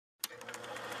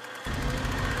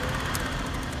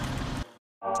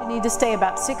You need to stay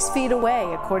about 6 feet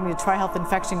away, according to Tri-Health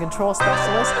infection control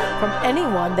specialists, from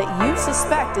anyone that you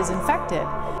suspect is infected.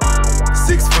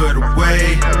 6 foot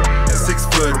away, 6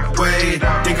 foot away.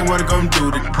 Thinking what I'm gonna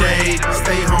do today.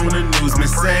 Stay home, the newsman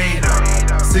say.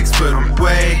 6 foot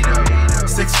away,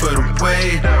 6 foot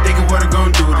away. Thinking what I'm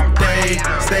gonna do today.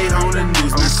 Stay home, the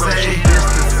newsman say.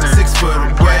 6 foot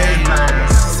away,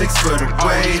 6 foot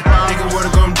away. Thinking what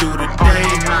I'm gonna do today.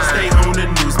 Stay home, the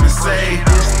newsman say.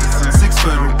 6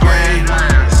 foot away,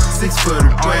 6 foot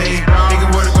away.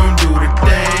 Thinking what I'm gonna do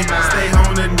today. Stay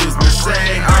home, the newsman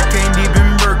say. I can't even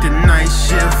work the night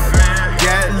shift.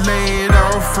 Got laid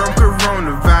off from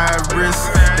coronavirus.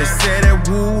 They said that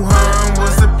Wuhan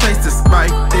was the place to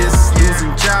spike this.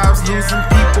 Losing jobs, losing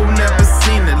people, never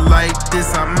seen it like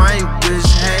this. I might wish,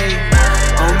 hey,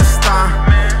 on the star,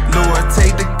 Lord,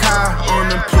 take the car.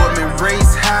 Unemployment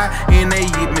rates high, and they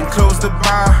even closed the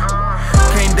bar.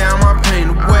 Can't down my pain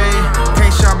away,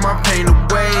 can't shop my pain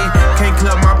away, can't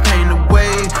club my pain away.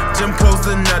 Gym closed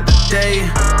another day,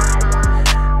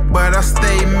 but I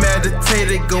stay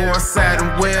meditated. Go outside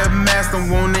and wear a mask, don't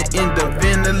wanna end up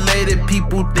ventilated.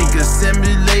 People think it's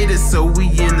simulated, so we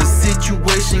in the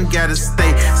situation. Gotta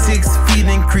stay 6 feet,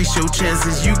 increase your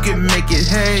chances, you can make it,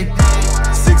 hey.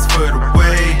 6 foot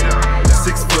away,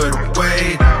 6 foot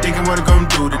away. Thinking what I'm gonna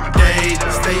do today.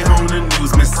 Stay home, the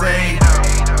newsman say.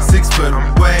 6 foot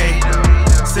away,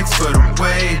 6 foot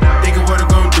away. Thinking what I'm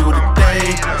gonna do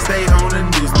today. Stay home, the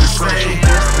newsman say.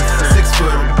 6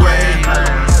 foot away,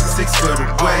 6 foot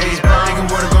away. Thinking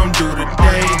what I'm gonna do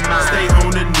today. Stay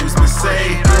home, the newsman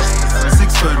say.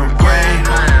 6 foot away,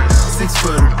 6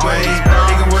 foot away.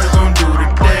 Thinking what I'm gonna do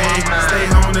today. Stay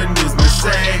home, the newsman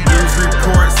say. News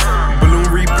reports, balloon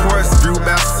reports, viewed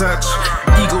by such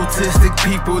egotistic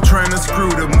people trying to screw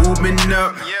the movement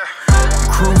up.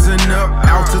 Cruising up,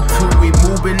 altitude, we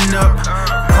moving up.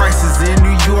 Prices in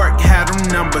New York had them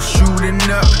numbers shooting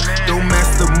up. Don't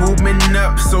mess the movement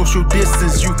up. Social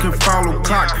distance, you can follow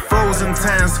clock. Frozen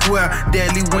Times Square,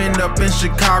 deadly wind up in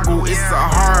Chicago. It's a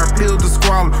hard pill to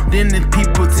swallow. Then the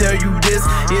people tell you this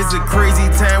is a crazy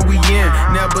time we in.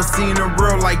 Never seen a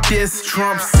world like this.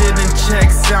 Trump sitting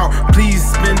checks out. Please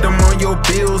spend them on your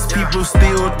bills. People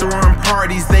still throwing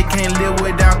parties. They can't live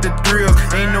without the thrills.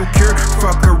 Ain't no cure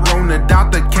for corona.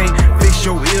 Doctor can't fix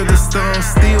your illness. Sun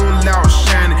still out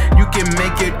shining. You can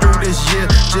make it through this year.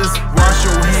 Just wash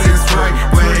your hands right.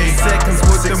 20 seconds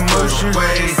with the motion.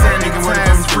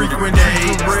 Sanitize frequent.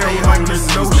 You can rail like the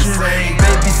notion.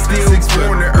 Baby still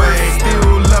born